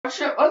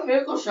What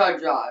vehicle should I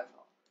drive?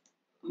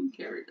 I'm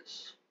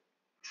curious.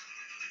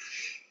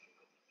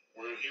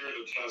 We're here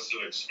to test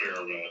an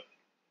experiment.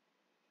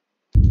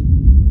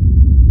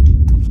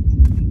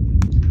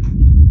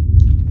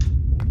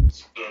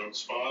 So,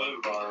 spawn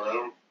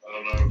environment. I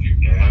don't know if you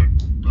can,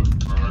 but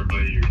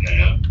preferably you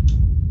can.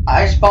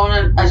 I spawned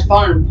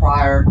in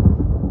prior. Come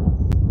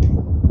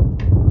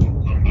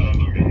down to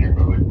me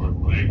really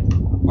quickly.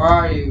 Where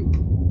are you?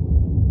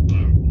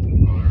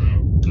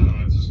 Environment. No,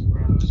 it's just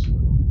cross. It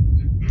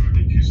would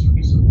be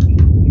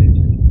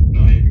 277. No,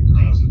 you can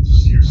cross it to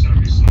your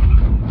 77.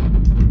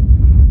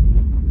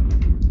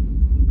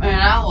 Man,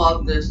 I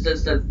love this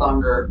distant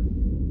thunder.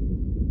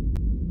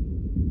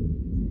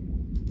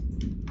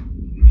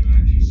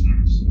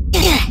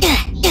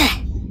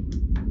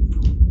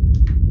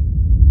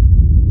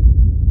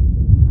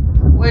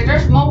 Wait,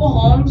 there's mobile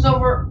homes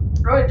over.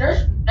 Wait,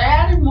 they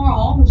added more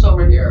homes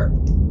over here.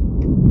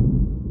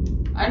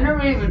 I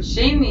never even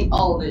seen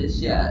all this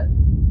yet.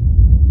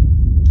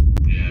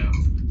 Yeah.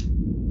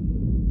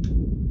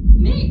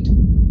 Neat.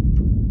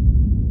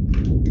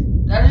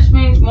 That just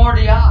means more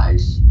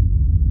DIs.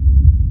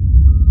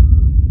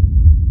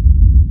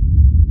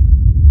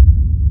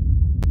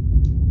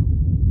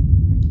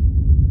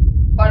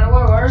 By the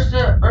way, where's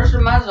the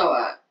mezzo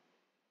at?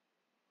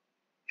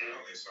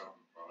 Apparently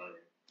something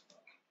fire.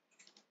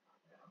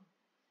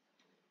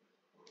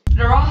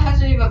 The rock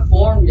hasn't even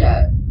formed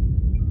yet.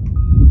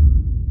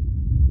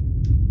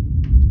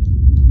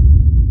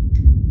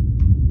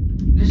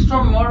 This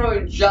storm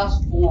literally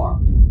just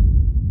formed.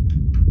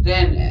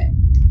 Didn't it?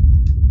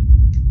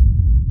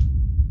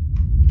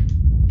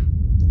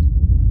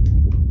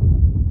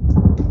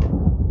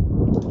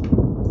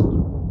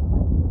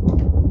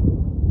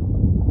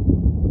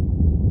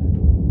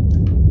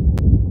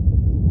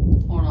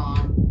 Hold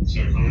on.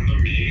 So come to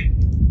me.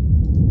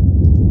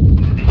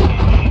 We're going to do a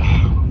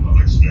fun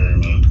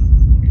experiment.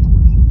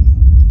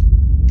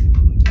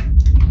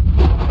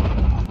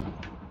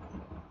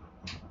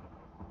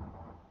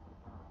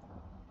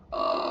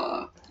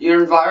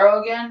 You're in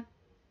Viro again?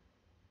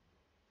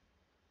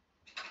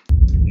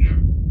 Yeah.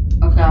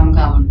 Okay, I'm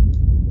coming.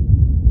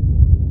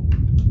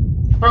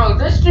 Bro,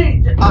 this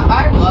new,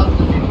 I love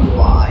the new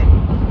UI.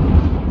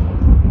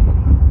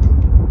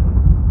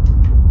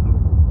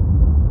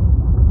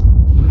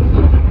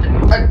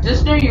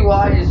 This new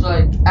UI is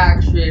like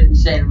actually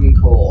insanely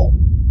cool.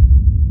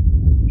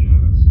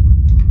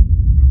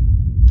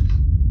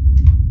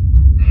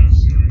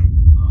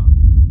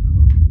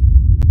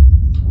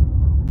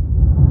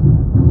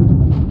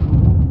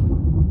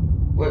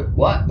 Wait,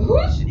 what?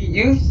 Who's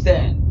Youth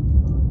then?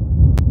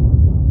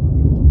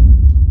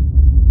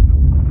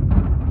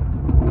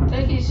 I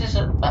think he's just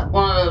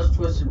one of those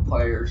twisted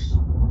players.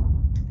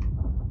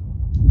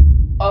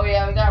 Oh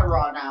yeah, we got a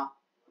rot now.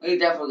 We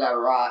definitely got a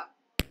rot.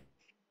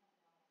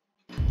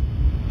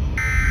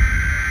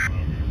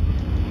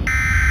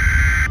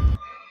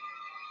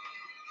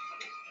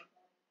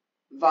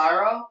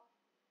 Viro?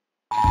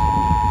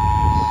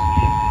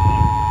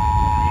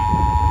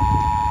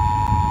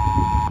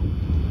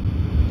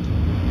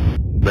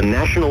 The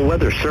National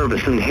Weather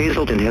Service in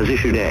Hazleton has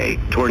issued a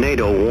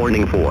tornado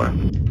warning for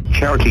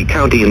Cherokee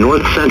County in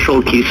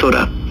north-central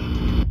Keysota,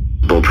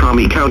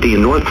 Beltrami County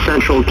in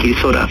north-central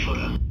Keysota.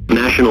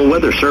 National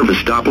Weather Service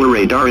Doppler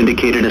radar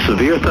indicated a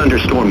severe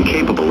thunderstorm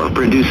capable of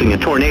producing a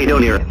tornado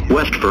near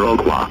West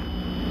Viroqua,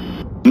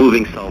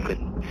 moving south at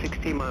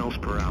 60 miles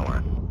per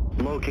hour.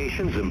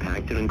 Locations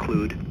impacted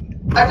include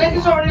I think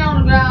it's already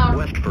on the ground.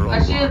 West Viroqua, I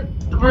see a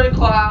pretty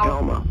cloud.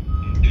 Alma,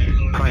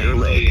 Prior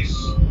Lake.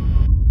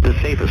 The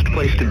safest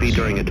place to be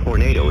during a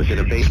tornado is in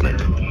a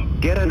basement.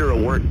 Get under a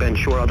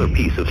workbench or other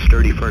piece of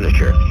sturdy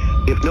furniture.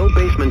 If no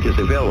basement is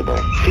available,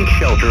 seek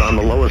shelter on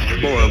the lowest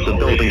floor of the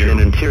building in an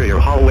interior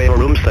hallway or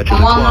room such as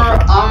a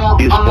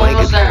closet. Use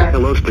blankets or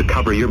pillows to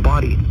cover your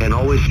body, and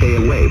always stay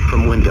away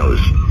from windows.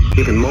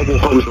 If in mobile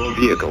homes or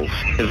vehicles,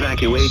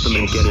 evacuate them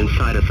and get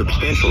inside a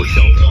substantial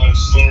shelter. No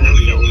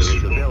shelter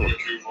is available.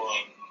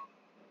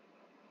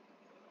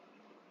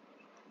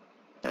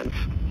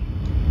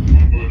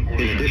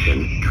 In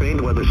addition,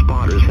 trained weather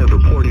spotters have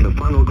reported a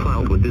funnel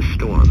cloud with this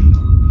storm.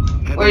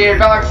 Wait, your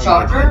dog's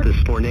charger?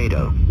 This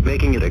tornado,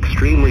 making it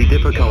extremely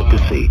difficult to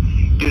see.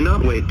 Do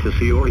not wait to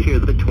see or hear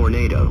the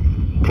tornado.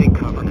 Take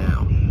cover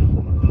now.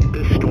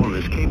 This storm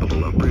is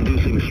capable of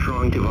producing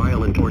strong to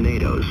violent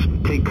tornadoes.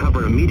 Take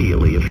cover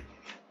immediately if...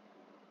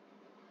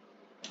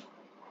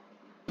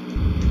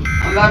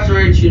 I'm about to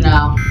reach you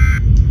now.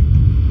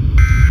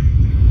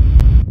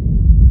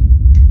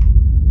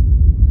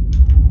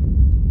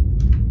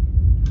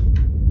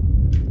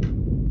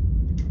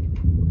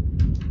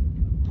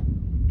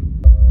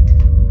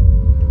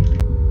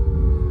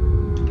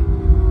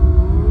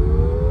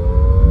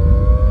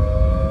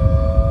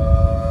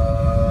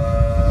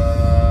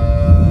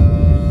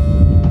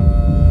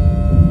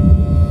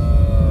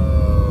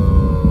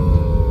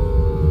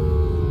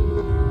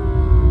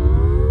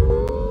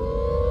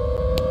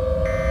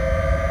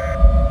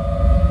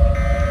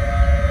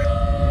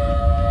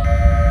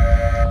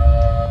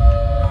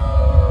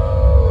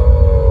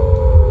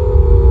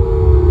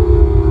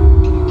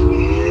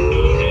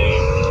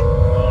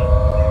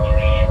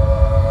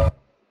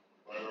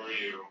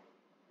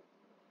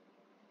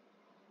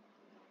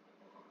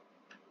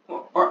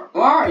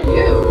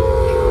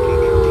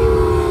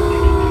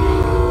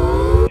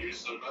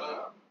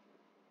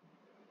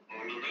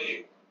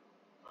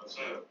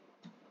 it.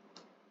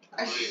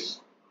 I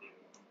s-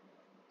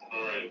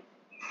 Alright.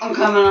 I'm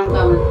coming, I'm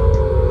coming.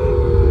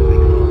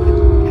 Moving south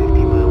at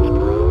 50 miles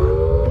per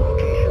hour.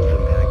 Locations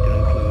impacted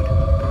include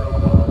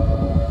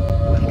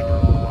West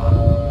Baroqua.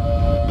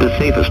 The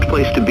safest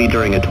place to be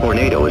during a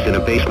tornado is in a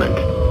basement.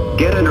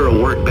 Get under a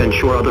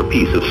workbench or other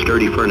piece of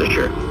sturdy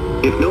furniture.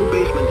 If no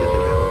basement is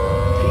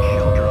available, seek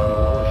shelter on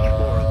the lowest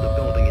floor of the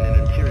building in an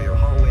interior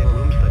hallway or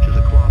room such as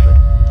a closet.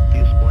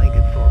 Use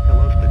blankets or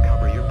pillows to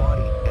cover your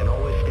body, and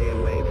always stay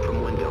away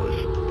from windows.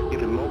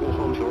 If in mobile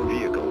homes or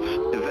vehicles,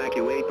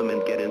 evacuate them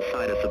and get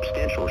inside a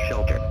substantial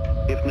shelter.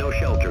 If no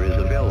shelter is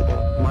available,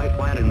 lie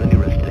flat in the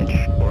nearest ditch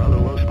or other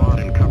low spot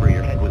and cover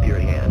your head with your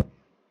hand.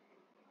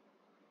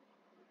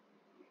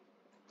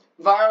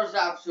 Viral's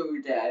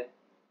absolutely dead.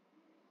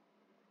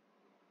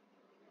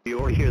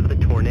 You hear the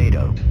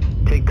tornado.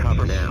 Take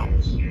cover now.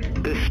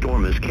 This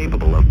storm is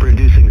capable of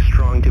producing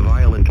strong to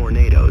violent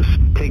tornadoes.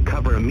 Take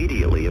cover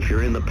immediately if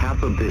you're in the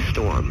path of this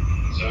storm.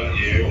 Is that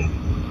you?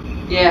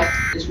 Yeah,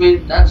 it's me.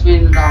 That's me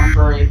in the down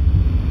 3.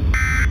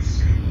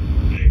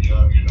 Okay,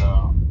 got you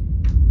now.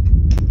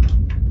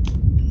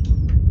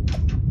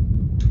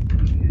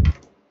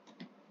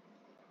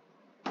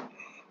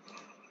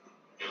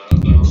 Get out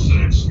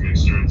DOW6. Make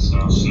sure it's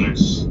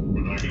DOW6.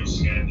 We're not gonna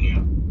scan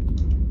you.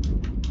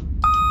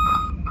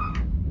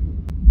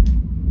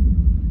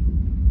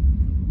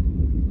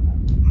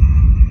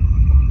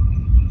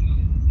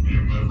 Maybe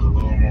move a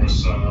little more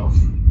south.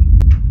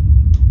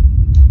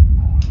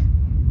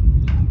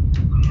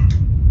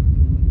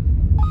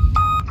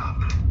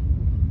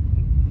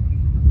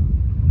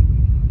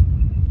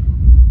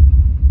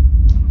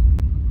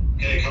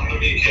 Okay, come to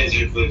me,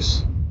 KJ,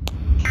 please.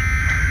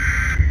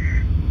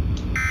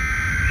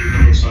 Keep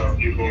going south,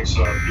 keep going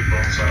south, keep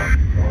going south,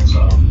 keep going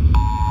south.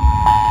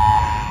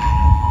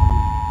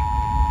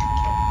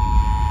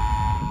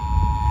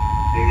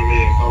 Come to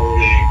me, follow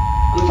me.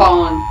 I'm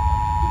following.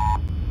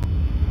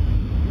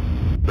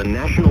 The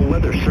National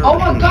Weather Service Oh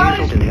my in God,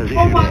 Hazleton has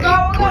oh issued my a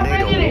God, we're gonna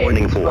tornado make it.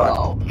 warning for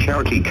Bro.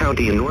 Cherokee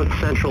County in north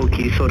central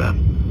Keysota,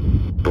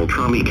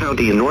 Beltrami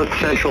County in north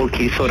central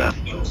Keysota.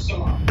 Don't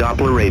stop.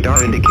 Doppler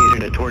radar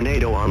indicated a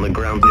tornado on the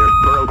ground near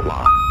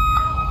Baroqua.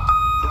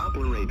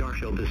 Doppler radar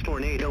showed this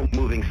tornado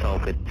moving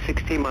south at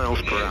 60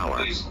 miles per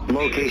hour.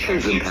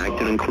 Locations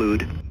impacted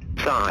include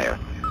Sire,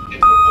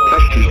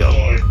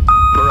 Castillo,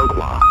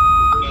 Baroqua,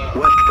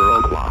 West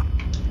Baroqua.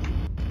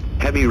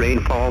 Heavy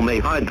rainfall may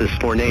hide this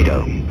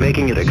tornado,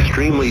 making it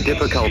extremely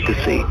difficult to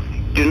see.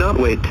 Do not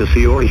wait to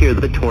see or hear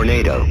the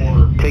tornado.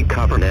 Take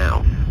cover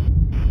now.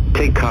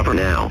 Take cover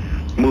now.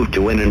 Move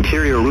to an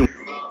interior room.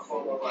 Do not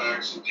follow my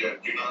exit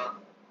yet. Do not.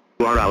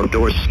 You are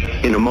outdoors,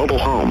 in a mobile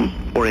home,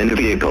 or in a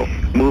vehicle.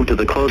 Move to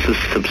the closest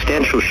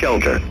substantial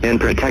shelter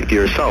and protect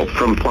yourself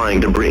from flying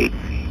debris.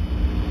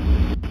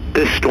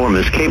 This storm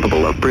is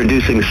capable of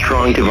producing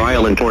strong to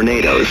violent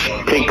tornadoes.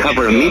 Take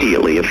cover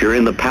immediately if you're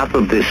in the path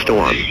of this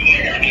storm.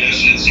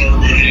 Distance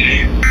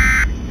already.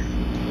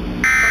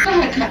 What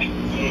the heck?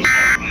 Close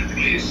one,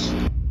 please.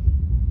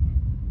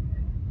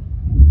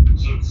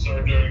 So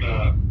start doing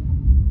that.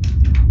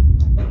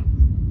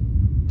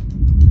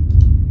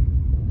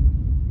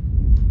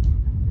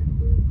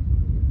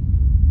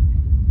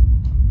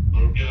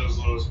 Don't get as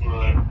low as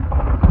mine.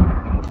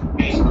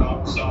 Okay, stop.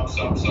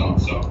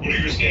 What are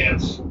your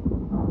stands?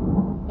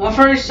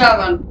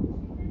 137.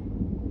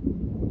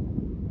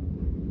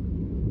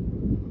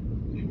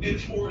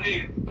 It's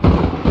 40.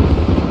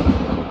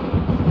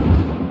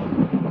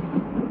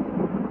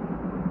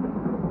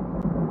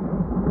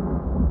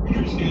 What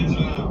are your stands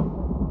now?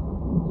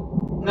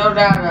 No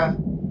data.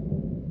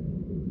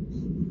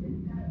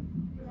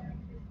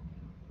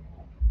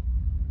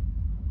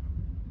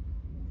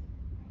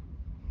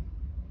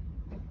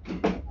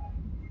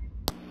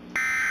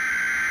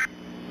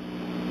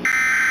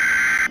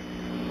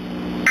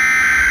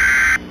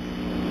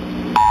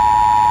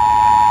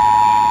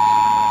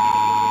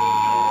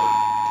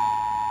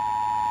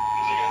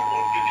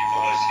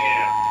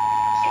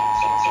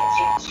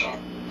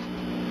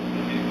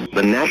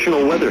 The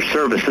National Weather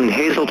Service in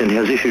Hazleton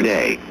has issued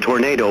a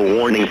tornado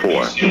warning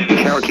for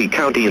Cherokee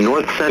County in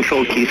north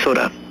central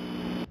Keysota,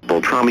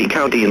 Beltrami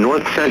County in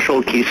north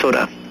central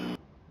Keysota.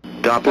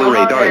 Doppler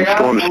radar and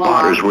storm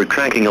spotters were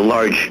tracking a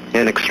large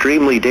and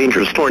extremely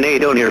dangerous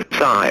tornado near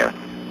Sire.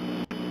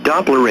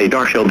 Doppler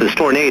radar showed this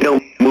tornado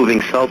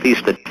moving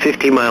southeast at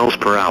 50 miles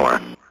per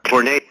hour.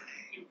 Tornado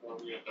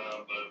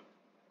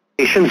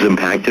locations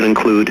impacted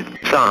include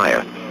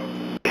Sire,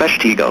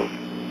 Castillo,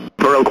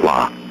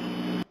 Baroqua.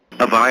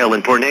 A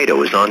violent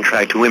tornado is on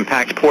track to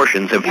impact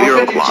portions of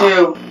Iroquois.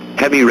 152.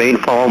 Heavy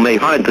rainfall may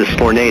hide this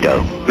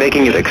tornado,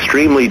 making it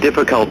extremely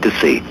difficult to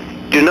see.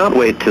 Do not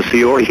wait to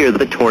see or hear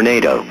the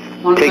tornado.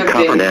 Take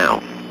cover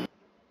now.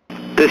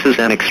 This is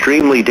an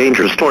extremely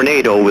dangerous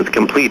tornado with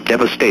complete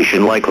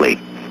devastation likely.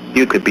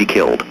 You could be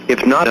killed,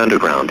 if not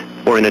underground,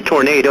 or in a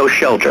tornado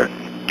shelter.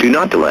 Do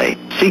not delay.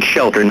 Seek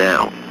shelter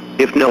now.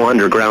 If no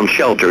underground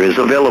shelter is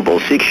available,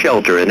 seek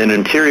shelter in an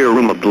interior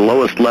room of the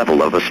lowest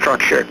level of a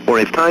structure, or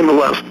if time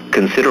allows,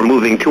 consider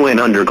moving to an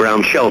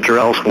underground shelter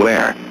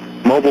elsewhere.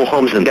 Mobile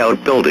homes and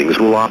outbuildings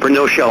will offer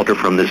no shelter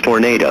from this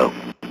tornado.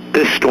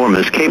 This storm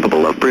is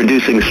capable of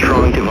producing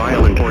strong to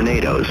violent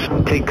tornadoes.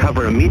 Take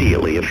cover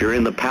immediately if you're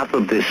in the path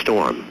of this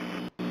storm.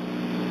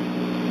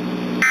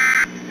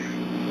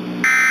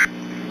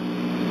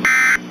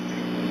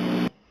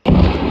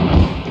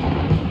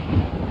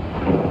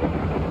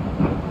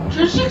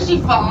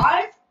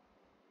 $265?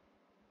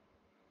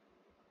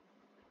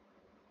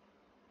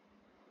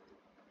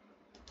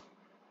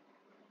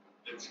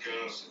 It's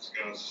Gus.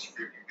 It's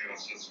freaking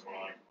Gus. It's fine.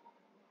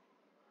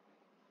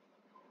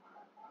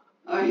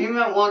 He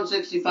meant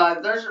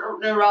 165. There's a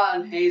new route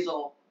in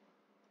Hazel.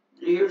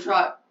 You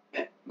try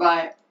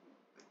by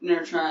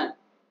near Trent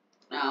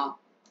now.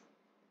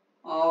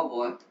 Oh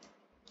boy.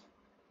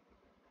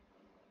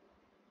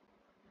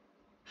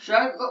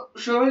 Should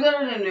we go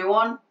to the new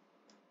one?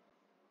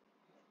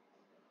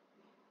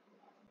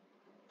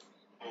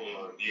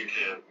 Hold on. You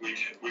can't.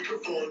 We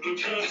performed the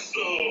test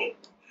though.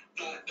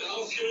 That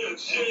now scan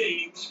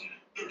shades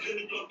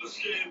depending on the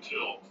scan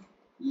tilt.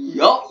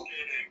 Yup.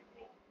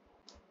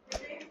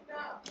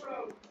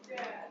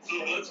 So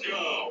let's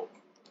go.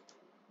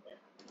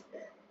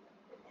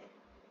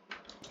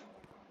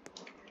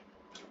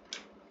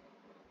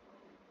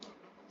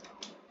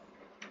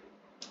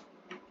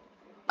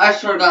 I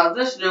swear to God,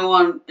 this new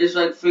one is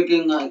like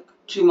freaking like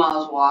 2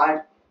 miles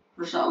wide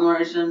for some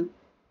reason.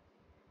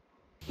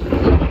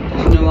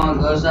 This new one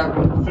goes that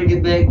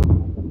freaking big.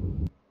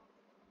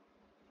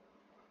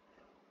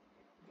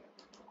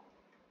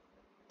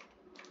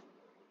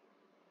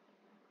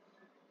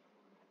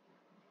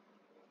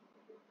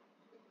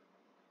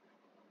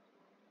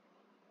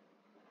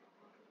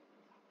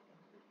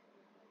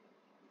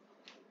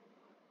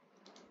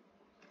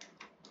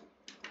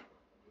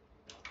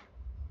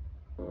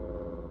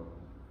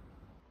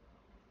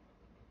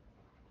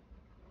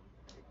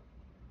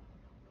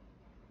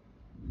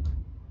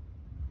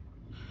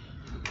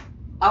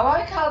 I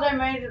like how they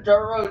made the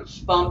dirt roads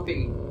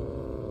bumpy.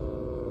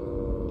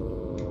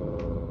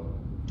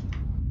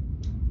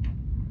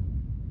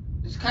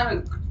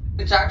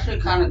 It's actually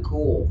kind of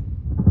cool.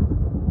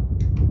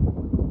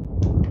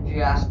 If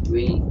you ask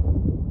me.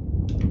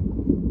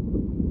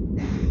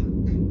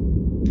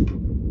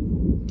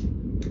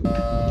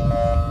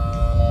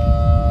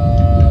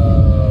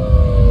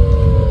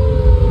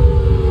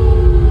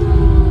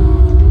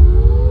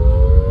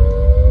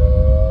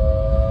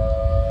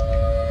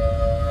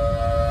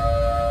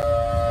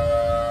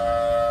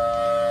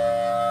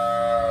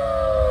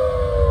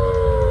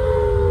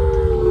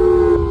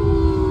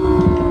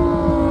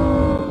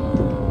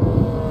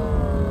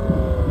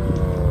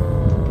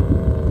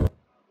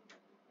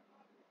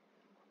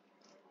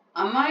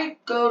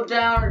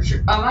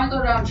 I might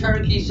go down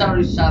Cherokee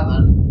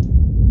 77.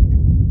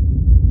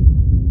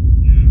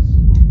 Yes.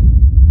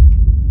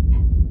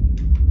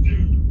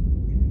 Dude.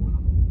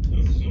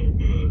 That's so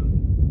good.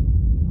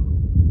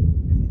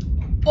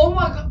 Oh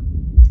my God.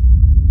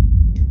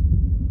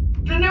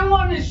 The new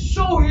one is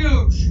so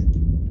huge.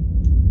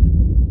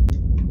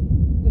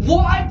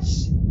 What?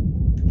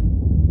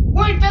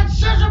 Wait, that's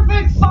such a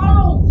big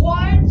funnel.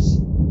 What?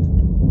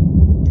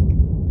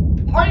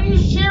 Are you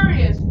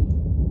serious?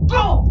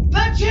 Bro,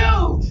 that's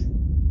huge.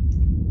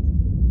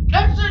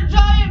 That's a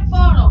giant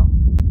funnel.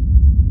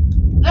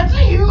 That's a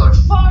huge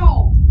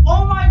funnel.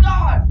 Oh my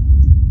God.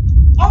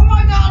 Oh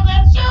my God,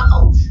 that's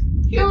huge.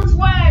 Huge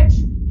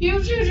wedge.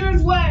 Huge, huge,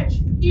 huge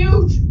wedge.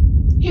 Huge.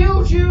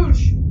 Huge,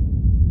 huge.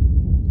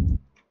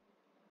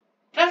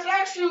 That's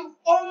actually,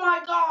 oh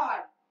my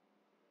God.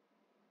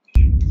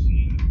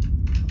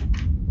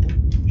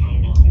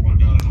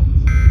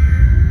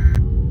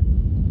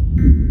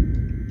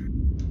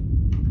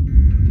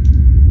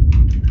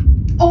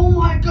 Oh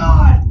my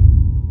God.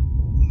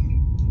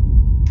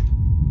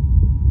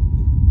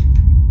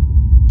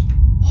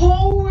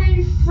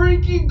 Holy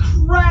freaking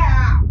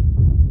crap!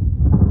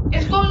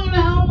 It's going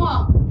into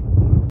Helma!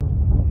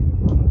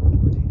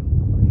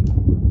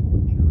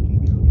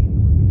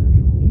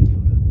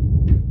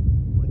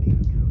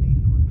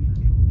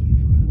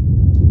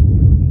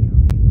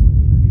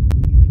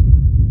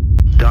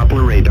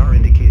 Doppler radar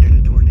indicated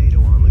a tornado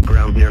on the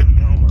ground near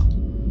Helma.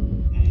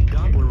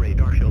 Doppler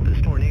radar showed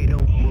this tornado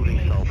moving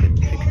south at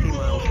 60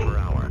 miles per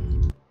hour.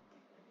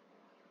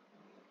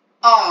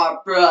 Aw,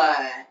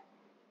 bruh.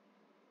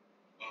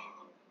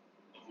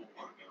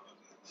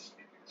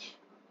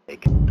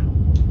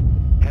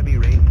 Heavy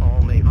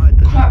rainfall may hide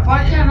the Crap,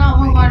 why can't I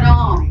move my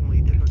Dom?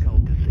 extremely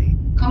difficult to see.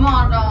 Come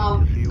on,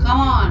 Dom. Come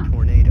on.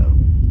 Tornado.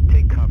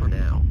 Take cover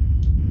now.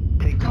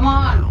 Take Come cover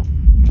on. now.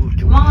 Move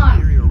to Come an on.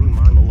 interior room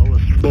on the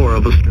lowest floor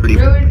of a sturdy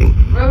building.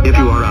 If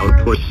you are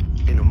outdoors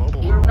in a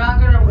mobile You're home not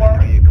gonna or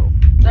work. vehicle,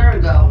 There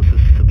we go.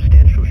 closest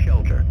substantial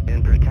shelter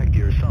and protect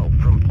yourself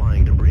from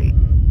flying debris.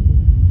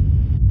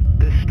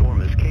 This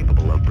storm is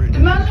capable of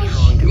producing Imagine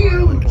strong to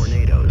violent huge.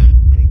 tornadoes.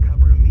 Take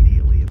cover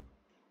immediately.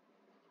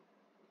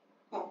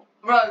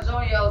 Bro, it's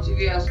only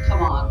LTVS,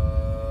 come on.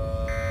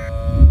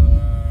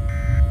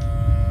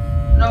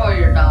 No way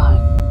you're dying.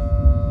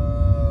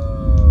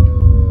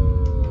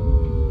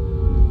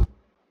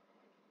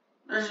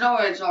 There's no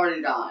way it's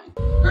already dying.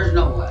 There's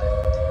There's no way.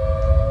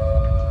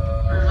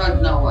 There's like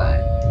no way.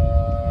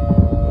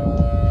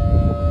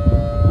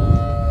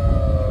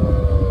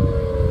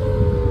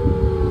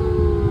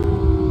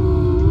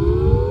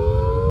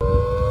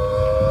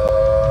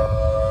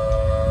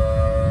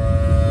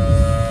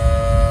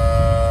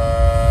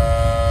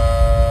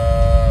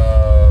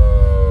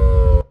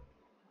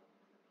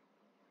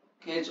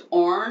 Okay, it's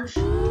orange.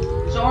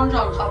 It's orange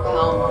on top of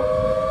Helma.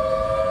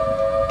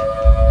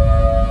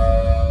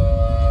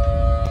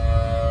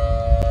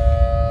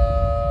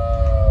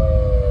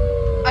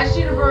 I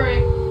see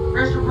debris.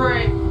 There's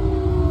debris.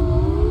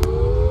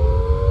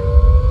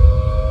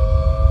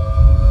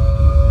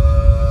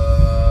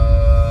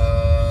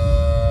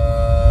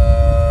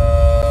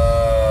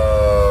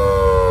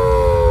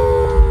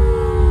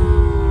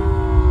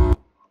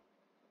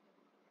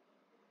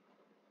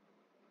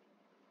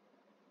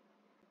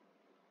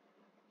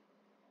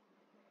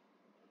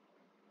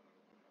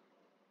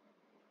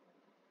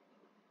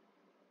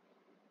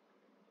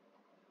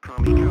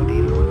 Crombie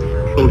County, North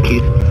Central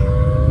Keith.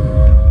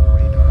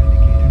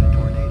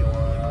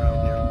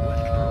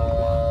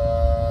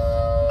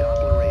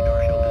 Doppler radar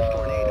showed this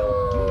tornado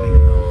moving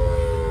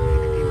southwest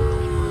 60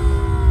 miles per hour.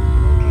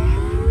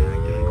 Locations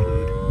impacted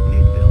include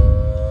Knittville,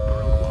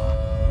 Viroqua,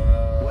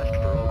 West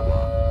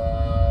Viroqua,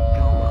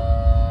 Helma.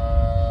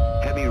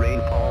 Heavy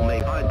rainfall may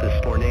hide this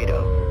tornado,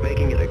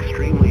 making it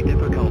extremely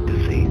difficult to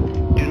see.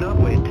 Do not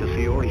wait to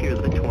see or hear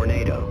the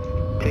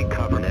tornado. Take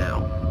cover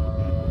now.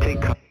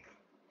 Take cover.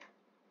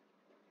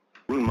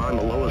 Room on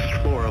the lowest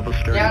floor of a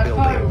sturdy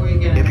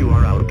building. If you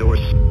are outdoors,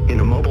 in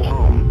a mobile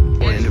home,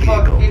 or in a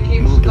vehicle,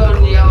 move to the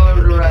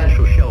closest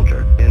substantial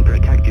shelter and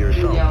protect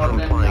yourself from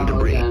flying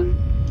debris.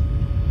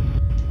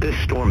 This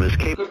storm is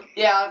capable.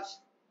 Yeah, it's...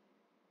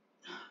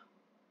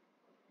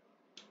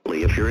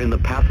 If you're in the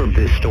path of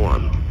this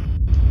storm.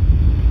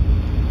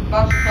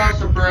 About to cross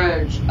the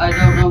bridge. I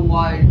don't know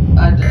why.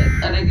 I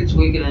think it's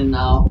weakening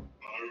now.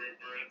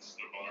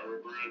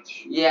 The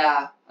bridge.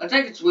 Yeah, I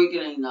think it's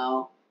weakening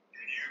now.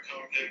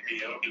 Come pick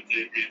me up and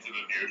take me to the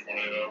new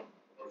tornado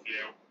of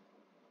you.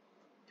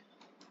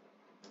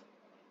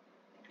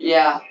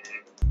 Yeah.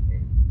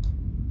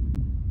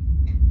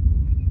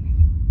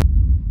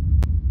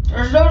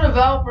 There's no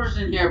developers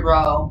in here,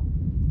 bro.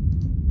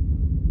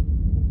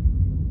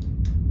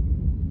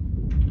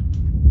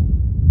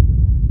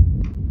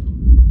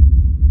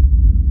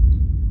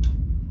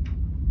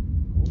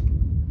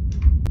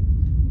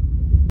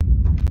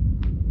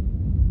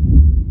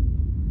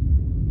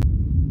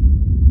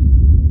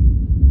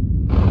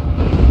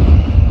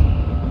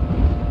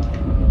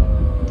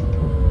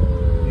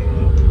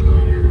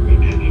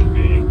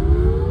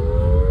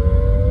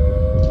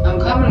 I'm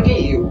coming to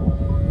get you.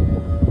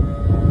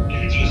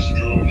 You just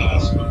drove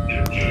past the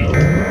jail.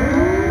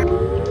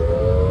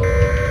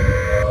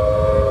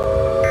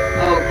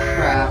 Oh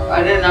crap.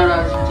 I didn't know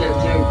that was a tip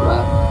too, bro.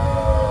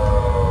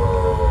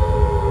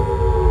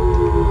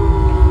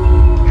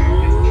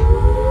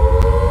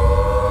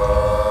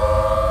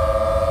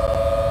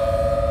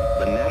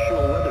 The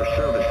National Weather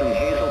Service in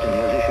Hazleton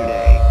has issued a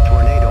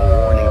tornado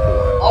warning for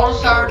All the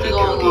sirens are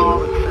going County, off.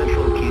 North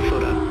Central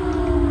Keysota.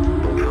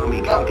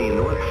 Crombie County,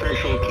 North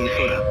Central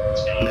Keysota.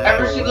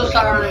 Every single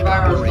siren and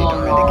virus radar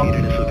going off.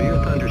 indicated a severe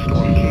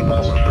thunderstorm capable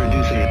of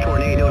producing a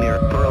tornado near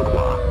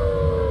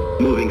Viroqua.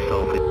 Moving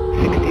south at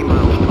 60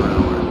 miles per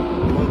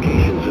hour.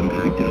 Locations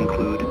impacted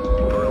include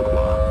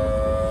Viroqua,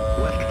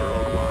 West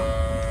Viroqua,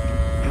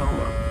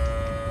 Helma.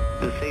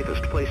 The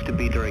safest place to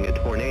be during a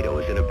tornado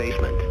is in a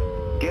basement.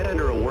 Get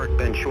under a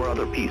workbench or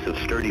other piece of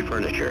sturdy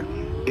furniture.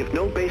 If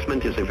no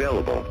basement is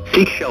available,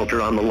 seek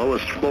shelter on the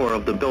lowest floor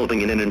of the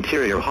building in an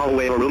interior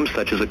hallway or room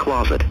such as a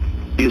closet.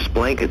 Use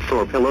blankets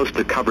or pillows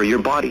to cover your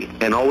body,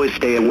 and always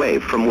stay away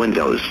from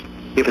windows.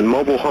 If in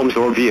mobile homes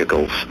or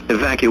vehicles,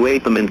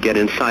 evacuate them and get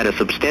inside a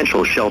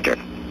substantial shelter.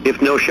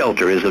 If no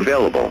shelter is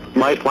available,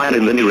 lie flat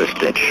in the nearest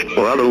ditch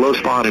or other low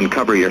spot and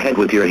cover your head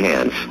with your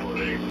hands.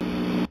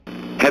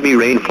 Heavy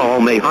rainfall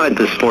may hide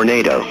this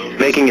tornado,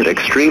 making it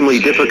extremely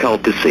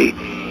difficult to see.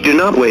 Do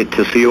not wait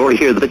to see or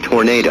hear the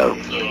tornado.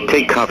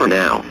 Take cover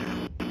now.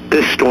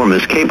 This storm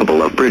is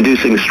capable of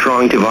producing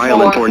strong to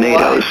violent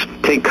tornadoes.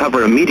 Take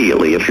cover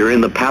immediately if you're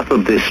in the path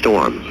of this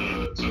storm.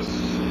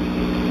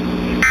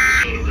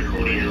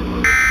 Recording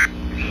over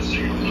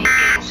testing of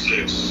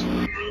DOW6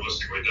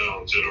 realistically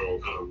down general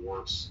kind of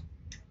works.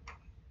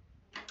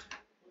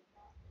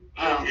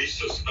 We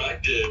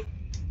suspected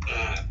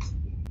that,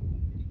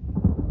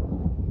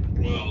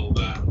 well,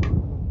 that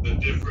the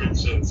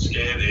difference in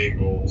scan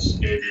angles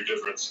gave you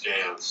different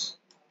scans.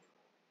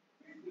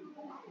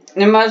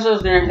 It might as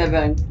well near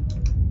heaven.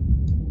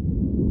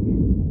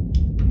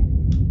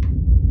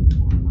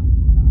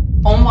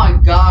 Oh my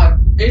god,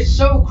 it's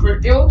so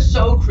creepy. It looks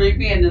so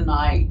creepy in the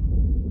night.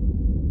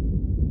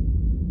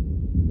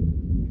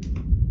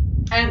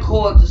 And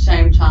cool at the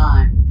same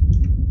time.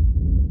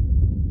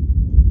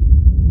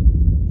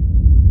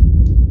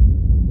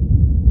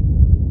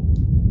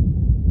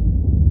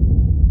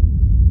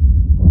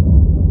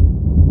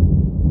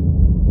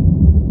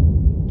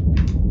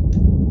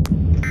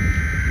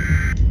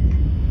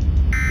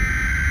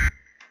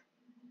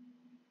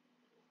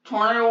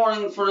 Tornado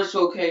warning for this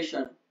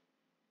location.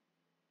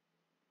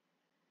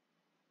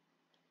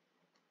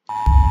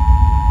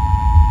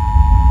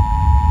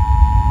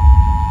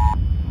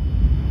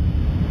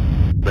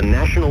 The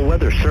National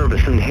Weather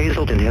Service in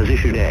Hazleton has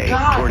issued a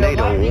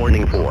tornado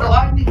warning for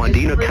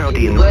Medina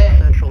County in north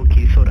central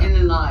Keysota, in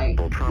the night,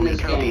 Beltrami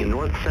County in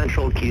north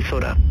central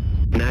Keysota.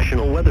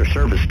 National Weather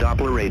Service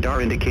Doppler radar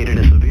indicated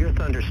a severe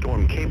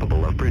thunderstorm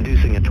capable of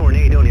producing a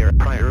tornado near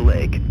Prior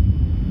Lake.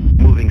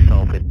 Moving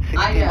south at 60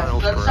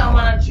 miles per hour. That's how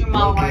on a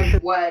 2-mile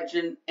wide wedge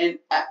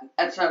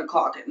at 7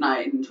 o'clock at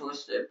night and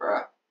twisted,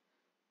 bruh.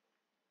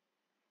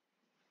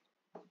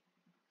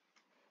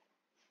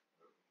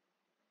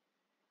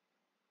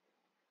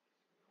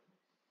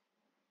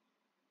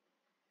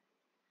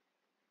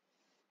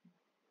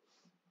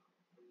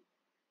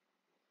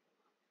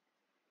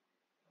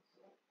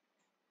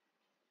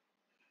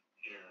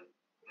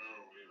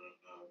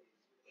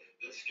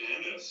 Let's scan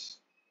this.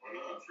 Why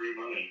not? Free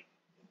money.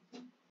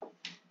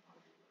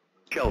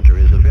 Shelter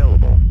is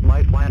available.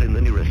 Lie flat in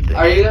the nearest ditch.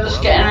 Are you gonna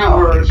scan it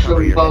or should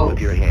we both?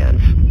 With your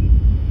hands.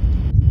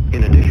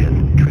 In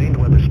addition, trained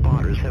weather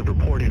spotters have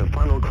reported a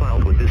funnel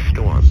cloud with this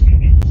storm.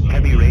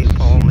 Heavy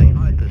rainfall may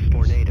hide this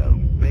tornado,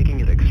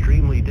 making it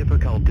extremely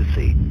difficult to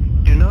see.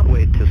 Do not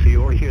wait to see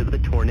or hear the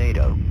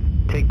tornado.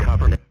 Take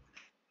cover now.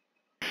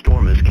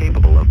 Storm is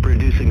capable of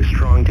producing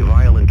strong to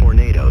violent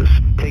tornadoes.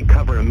 Take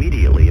cover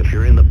immediately if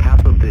you're in the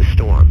path of this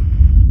storm.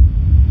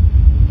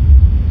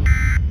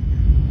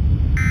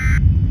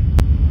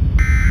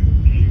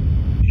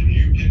 Can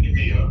you pick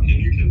me up? Can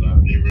you kidnap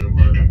me real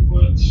quick? I'm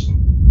blitz.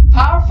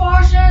 Power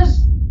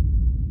flashes?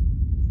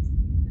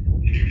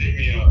 Can you pick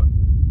me up?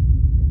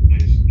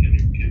 Please, can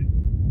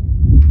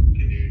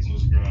you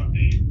just grab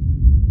me?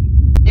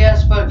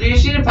 Yes, but do you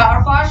see the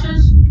power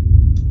flashes?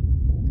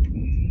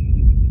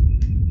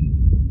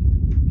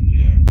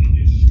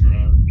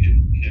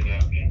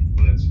 Kidnap me, I'm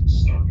blitz and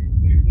stuck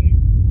completely.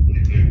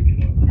 Completely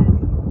cannot move.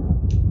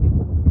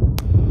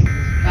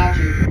 Got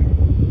you.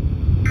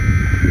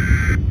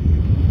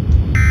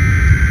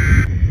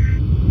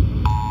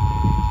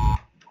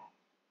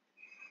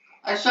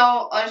 I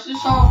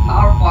just saw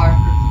power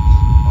flashes.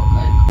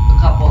 Okay, a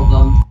couple of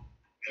them.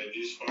 Hey,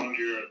 despawn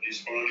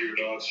your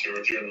Dodge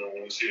Charger and I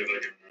want to see if I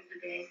can move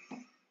again.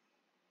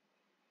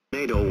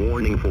 Tornado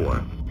warning for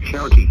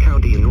Cherokee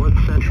County in north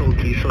central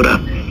Keysota.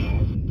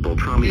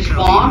 Beltrami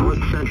County in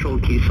north central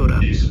Keysota.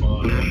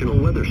 National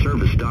Weather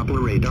Service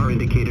Doppler radar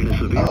indicated a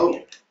severe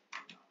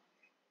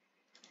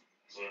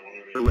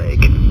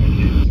lake.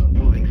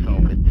 Moving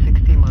south at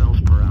 60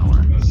 miles per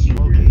hour.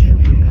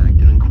 Locations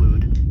impacted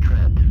include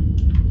Trent,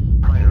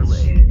 Prior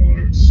Lake.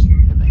 The safest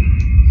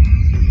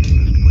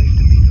place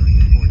to be during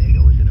a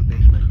tornado is in a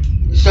basement.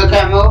 You still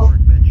can't move?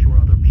 Bench or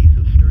other piece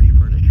of sturdy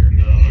furniture.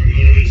 No, I'm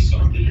literally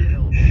stuck here.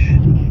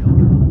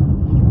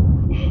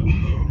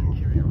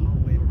 Interior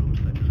hallway rooms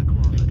such as a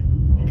closet.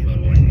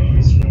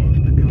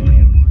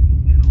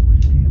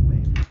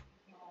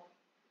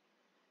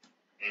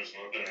 There's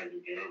nothing I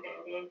can do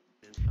about that.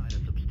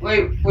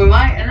 Wait, we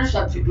might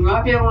intercept you. We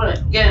might be able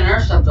to get an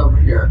intercept over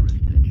here.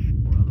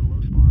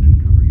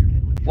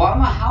 Why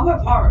am I? How am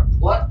I parked?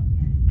 What?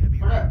 Go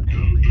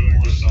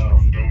more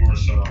south. Go more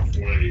south.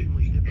 Wait.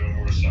 Go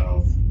more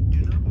south.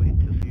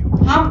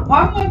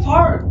 Why am I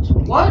parked?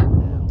 What?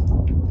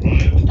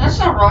 What? That's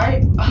not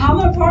right. How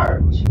am I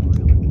parked?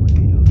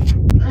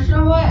 There's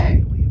no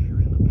way.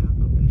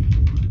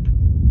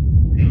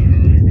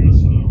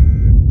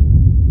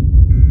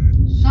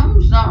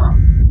 Something's not right.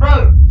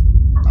 Bro.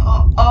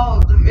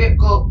 Oh, the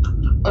vehicle,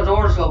 the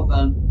door's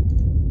open.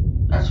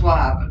 That's what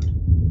happened.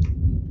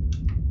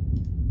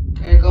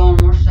 Okay, going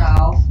more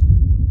south.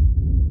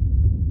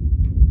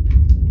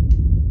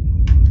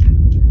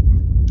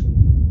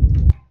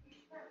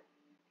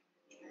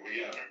 We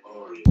got it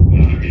already. I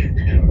mean,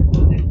 we got it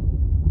already.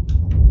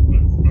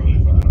 Like,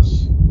 really fast.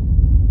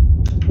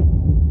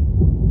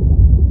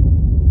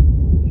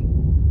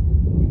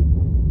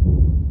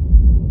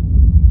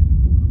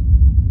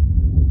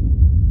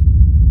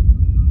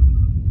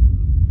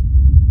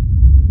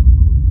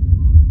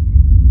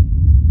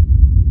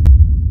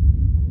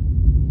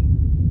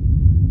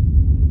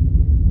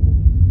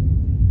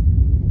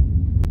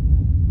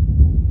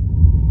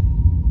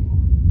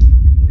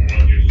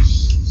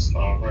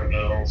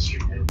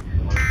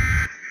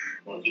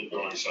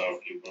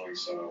 Keep going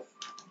south.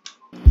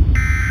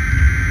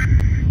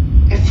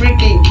 It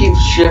freaking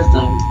keeps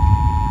shifting.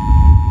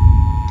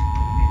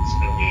 It's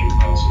gonna be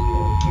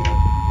impossible to do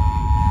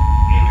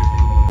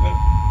anything about that.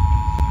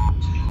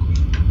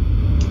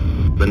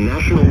 The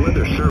National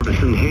Weather Service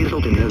in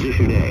Hazleton has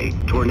issued a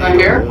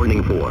tornado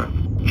warning for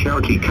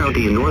Cherokee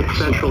County in north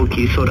central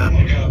Keysota.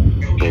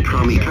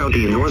 Beltrami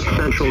County in north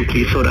central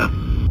Keysota.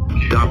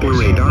 Doppler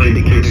radar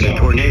indicated a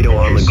tornado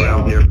on the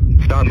ground near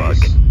Starbuck.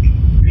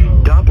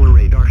 Doppler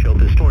radar showed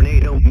this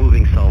tornado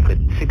moving south at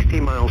 60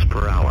 miles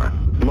per hour.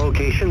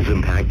 Locations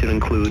impacted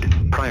include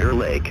Prior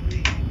Lake,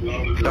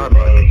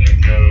 Starbuck.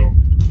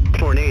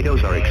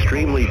 Tornadoes are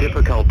extremely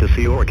difficult to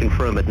see or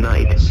confirm at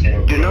night.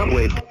 Do not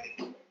wait.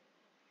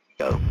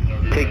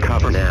 Take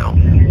cover now.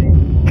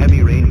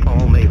 Heavy rainfall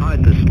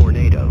inside this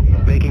tornado,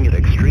 making it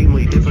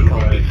extremely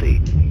difficult to see.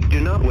 Do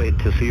not wait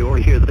to see or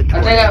hear the tornado.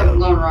 I think I'm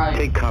going right.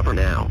 Take cover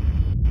now.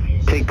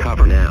 Take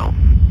cover now.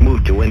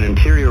 Move to an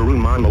interior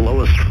room on the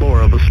lowest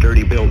floor of a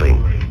sturdy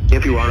building.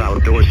 If you are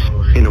outdoors,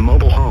 in a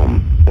mobile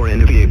home, or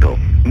in a vehicle,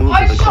 move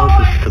to the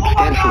closest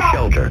substantial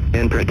shelter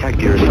and protect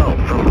yourself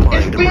from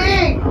flying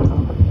debris.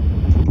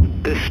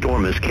 This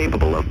storm is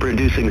capable of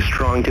producing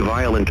strong to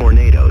violent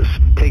tornadoes.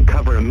 Take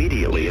cover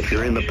immediately if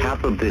you're in the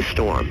path of this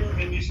storm.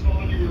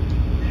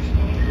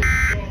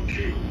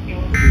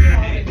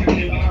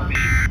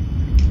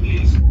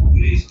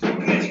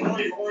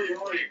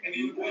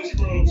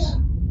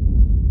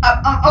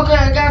 Okay,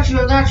 I got you.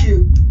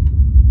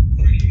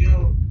 Freaking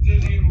out.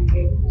 Doesn't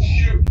even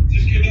shoot.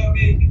 Just kidnap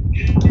me.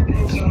 Get your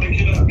ropes out and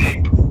kidnap me.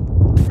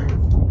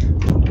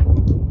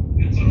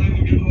 It's not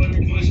even gonna let me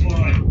place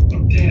mine.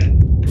 I'm dead.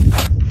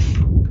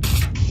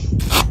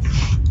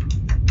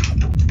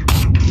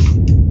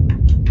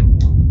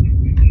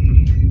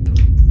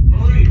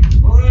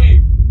 Hurry!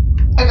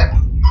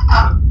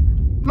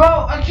 Bro,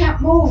 I can't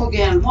move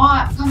again.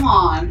 What? Come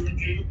on.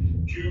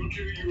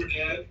 You were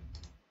dead?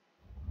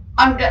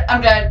 I'm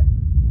dead.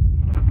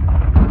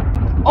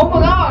 Oh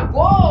my god,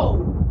 whoa!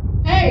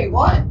 Hey,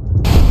 what?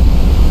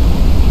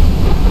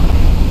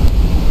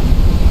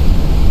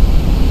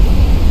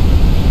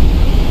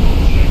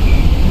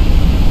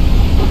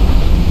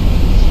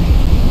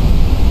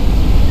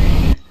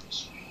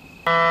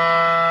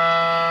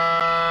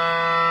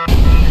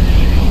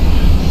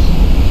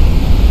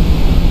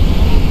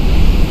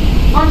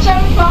 On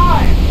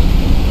 75!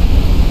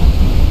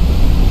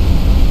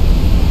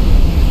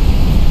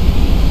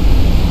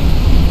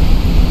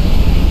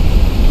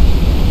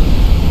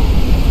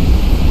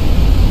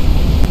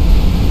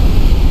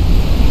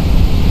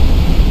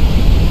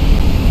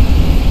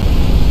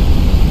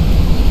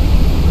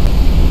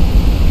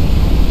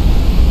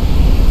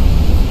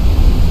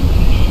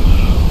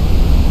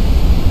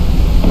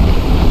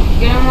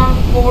 Getting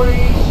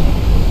 140s,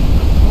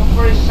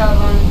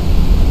 147.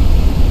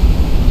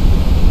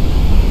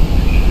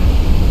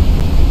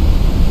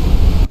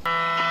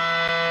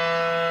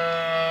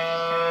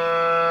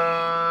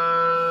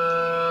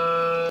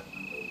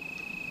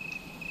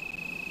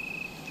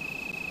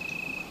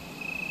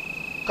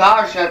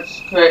 Gosh,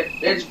 that's great.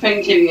 It's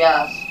pink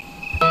TVS.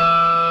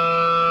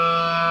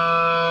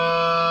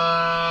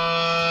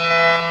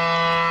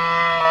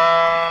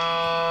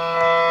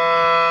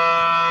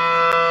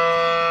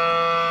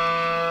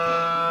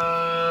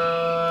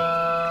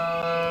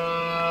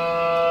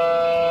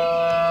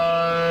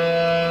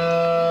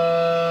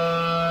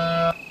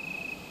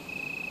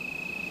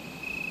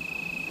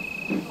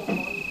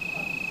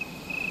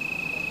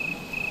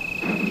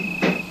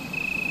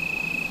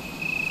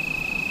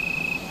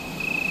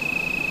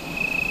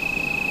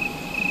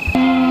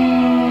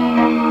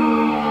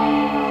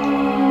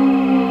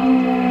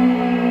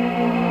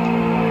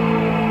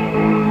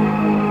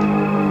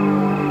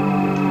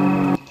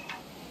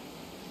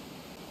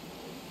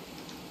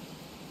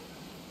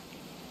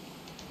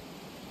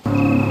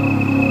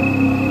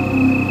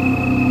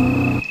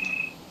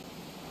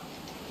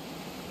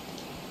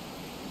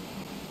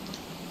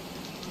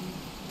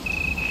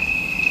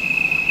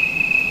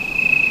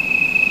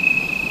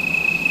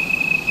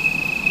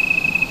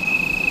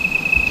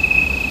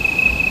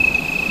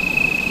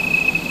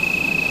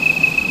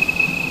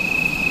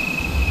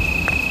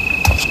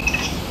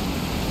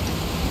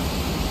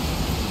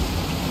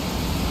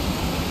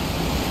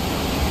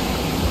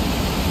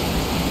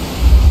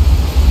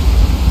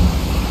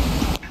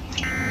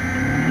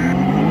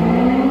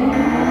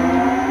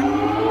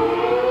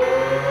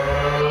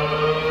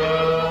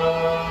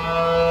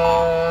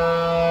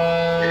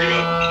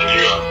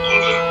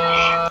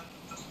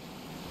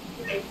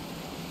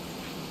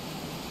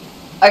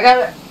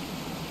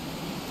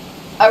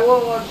 I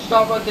won't want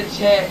Starbucks gets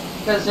hit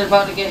because they're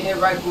about to get hit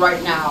right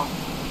now.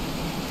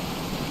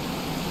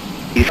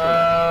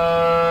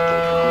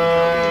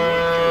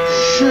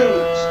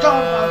 Shoot,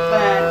 Starbucks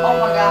man! Oh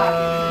my god!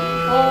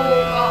 Oh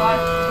god!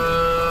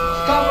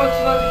 Starbucks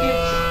about to get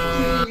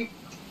screwed.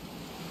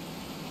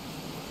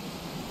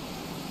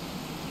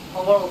 A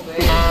little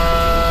bit.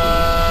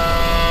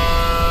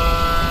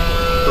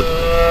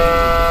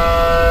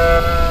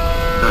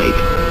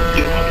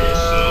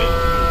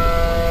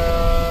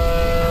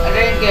 I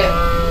didn't get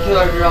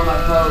 200 on my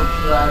phone,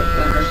 so I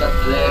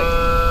intercepted it.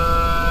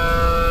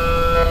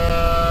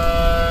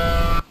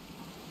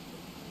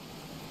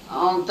 I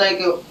don't think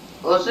it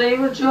was it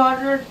even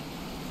 200?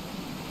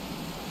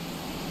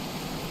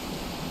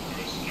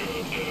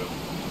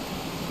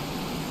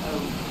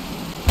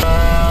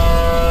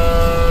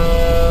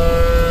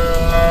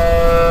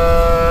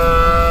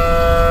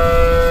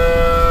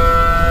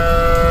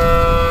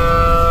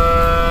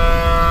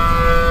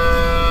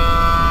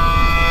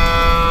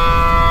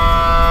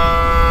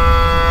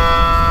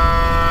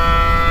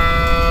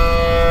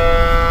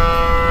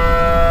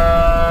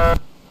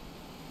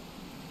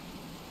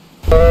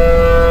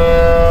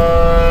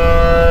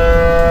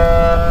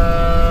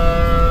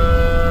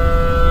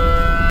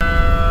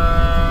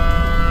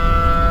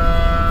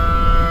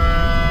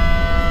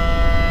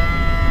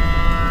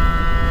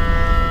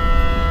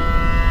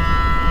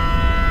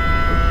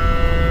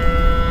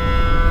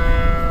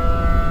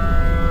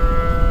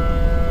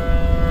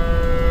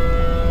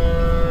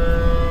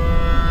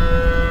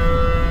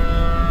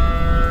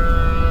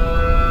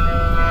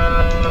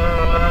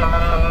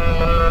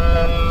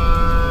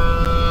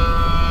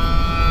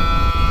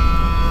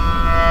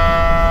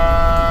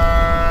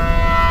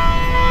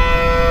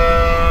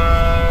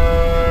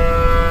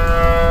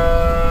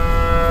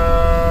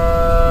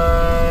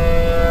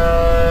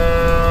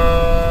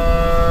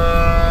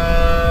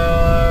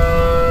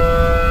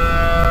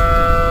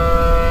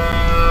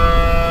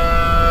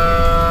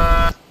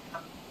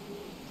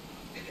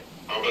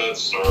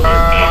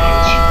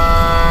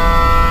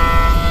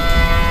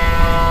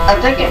 I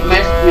think it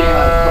missed me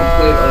like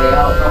completely. I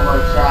don't know where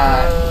it's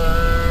at.